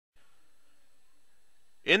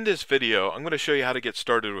In this video, I'm going to show you how to get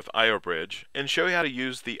started with ioBridge and show you how to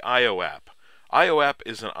use the ioApp. ioApp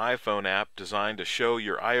is an iPhone app designed to show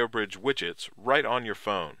your ioBridge widgets right on your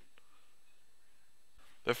phone.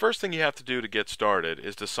 The first thing you have to do to get started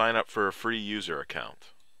is to sign up for a free user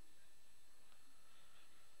account.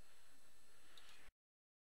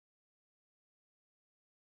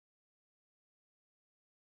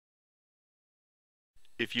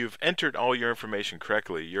 If you've entered all your information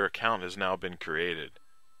correctly, your account has now been created.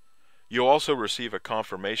 You'll also receive a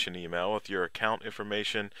confirmation email with your account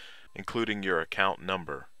information, including your account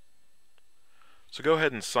number. So go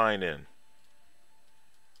ahead and sign in.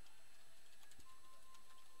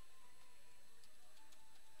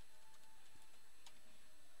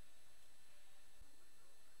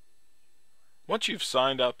 Once you've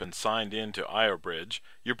signed up and signed in to ioBridge,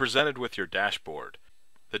 you're presented with your dashboard.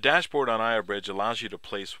 The dashboard on ioBridge allows you to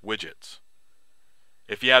place widgets.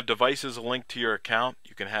 If you have devices linked to your account,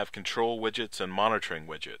 you can have control widgets and monitoring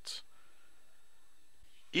widgets.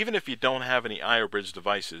 Even if you don't have any ioBridge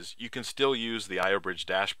devices, you can still use the ioBridge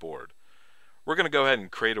dashboard. We're going to go ahead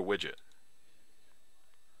and create a widget.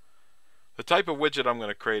 The type of widget I'm going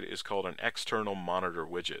to create is called an external monitor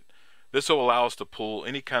widget. This will allow us to pull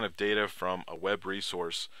any kind of data from a web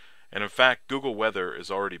resource, and in fact, Google Weather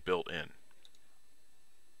is already built in.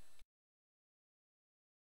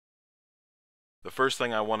 The first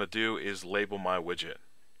thing I want to do is label my widget.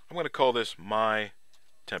 I'm going to call this My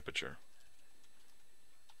Temperature.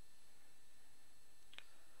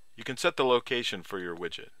 You can set the location for your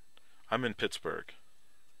widget. I'm in Pittsburgh.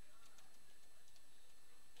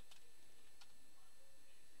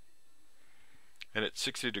 And it's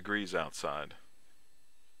 60 degrees outside.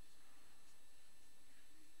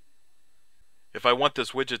 If I want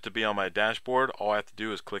this widget to be on my dashboard, all I have to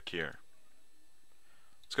do is click here.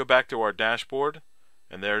 Let's go back to our dashboard,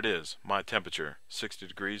 and there it is, my temperature, 60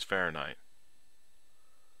 degrees Fahrenheit.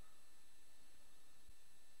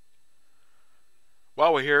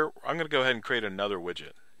 While we're here, I'm going to go ahead and create another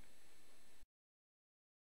widget.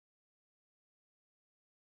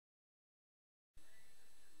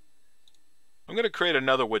 I'm going to create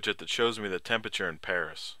another widget that shows me the temperature in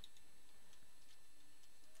Paris.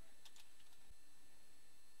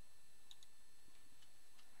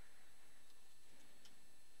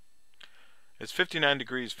 It's 59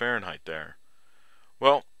 degrees Fahrenheit there.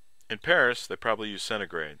 Well, in Paris, they probably use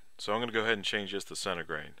centigrade, so I'm going to go ahead and change this to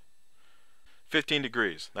centigrade. 15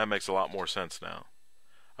 degrees, that makes a lot more sense now.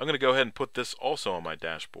 I'm going to go ahead and put this also on my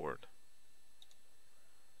dashboard.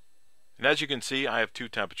 And as you can see, I have two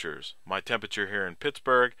temperatures, my temperature here in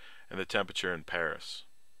Pittsburgh and the temperature in Paris.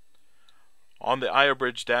 On the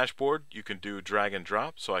ioBridge dashboard, you can do drag and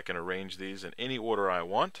drop, so I can arrange these in any order I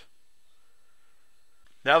want.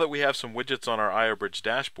 Now that we have some widgets on our ioBridge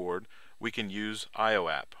dashboard, we can use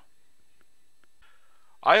ioApp.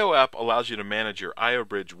 ioApp allows you to manage your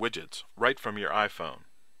ioBridge widgets right from your iPhone.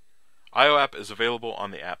 ioApp is available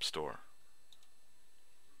on the App Store.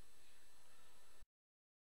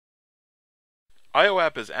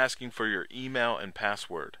 ioApp is asking for your email and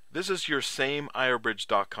password. This is your same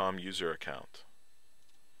ioBridge.com user account.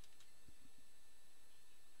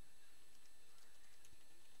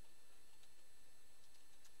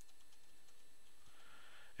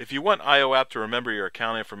 If you want ioApp to remember your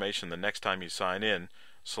account information the next time you sign in,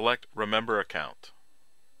 select Remember Account.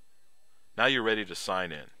 Now you're ready to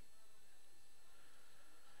sign in.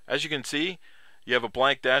 As you can see, you have a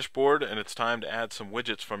blank dashboard and it's time to add some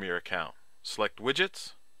widgets from your account. Select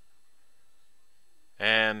Widgets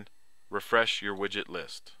and refresh your widget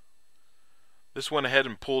list. This went ahead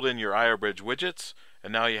and pulled in your ioBridge widgets,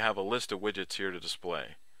 and now you have a list of widgets here to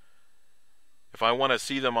display. If I want to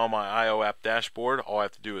see them on my ioApp dashboard, all I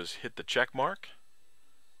have to do is hit the check mark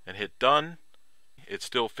and hit Done. It's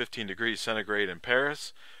still 15 degrees centigrade in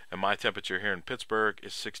Paris, and my temperature here in Pittsburgh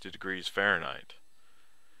is 60 degrees Fahrenheit.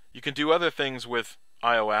 You can do other things with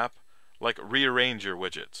ioApp, like rearrange your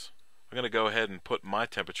widgets. I'm going to go ahead and put my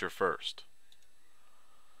temperature first.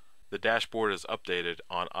 The dashboard is updated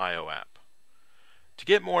on ioApp. To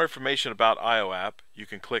get more information about ioApp, you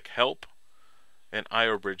can click Help and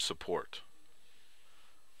ioBridge Support.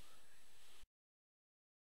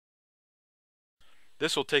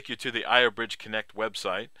 This will take you to the ioBridge Connect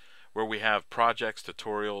website, where we have projects,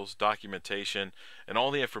 tutorials, documentation, and all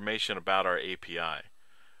the information about our API.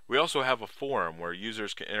 We also have a forum where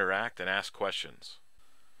users can interact and ask questions.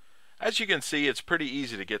 As you can see, it's pretty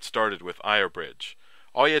easy to get started with ioBridge.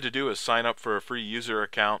 All you had to do is sign up for a free user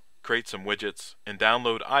account, create some widgets, and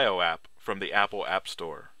download ioApp from the Apple App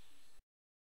Store.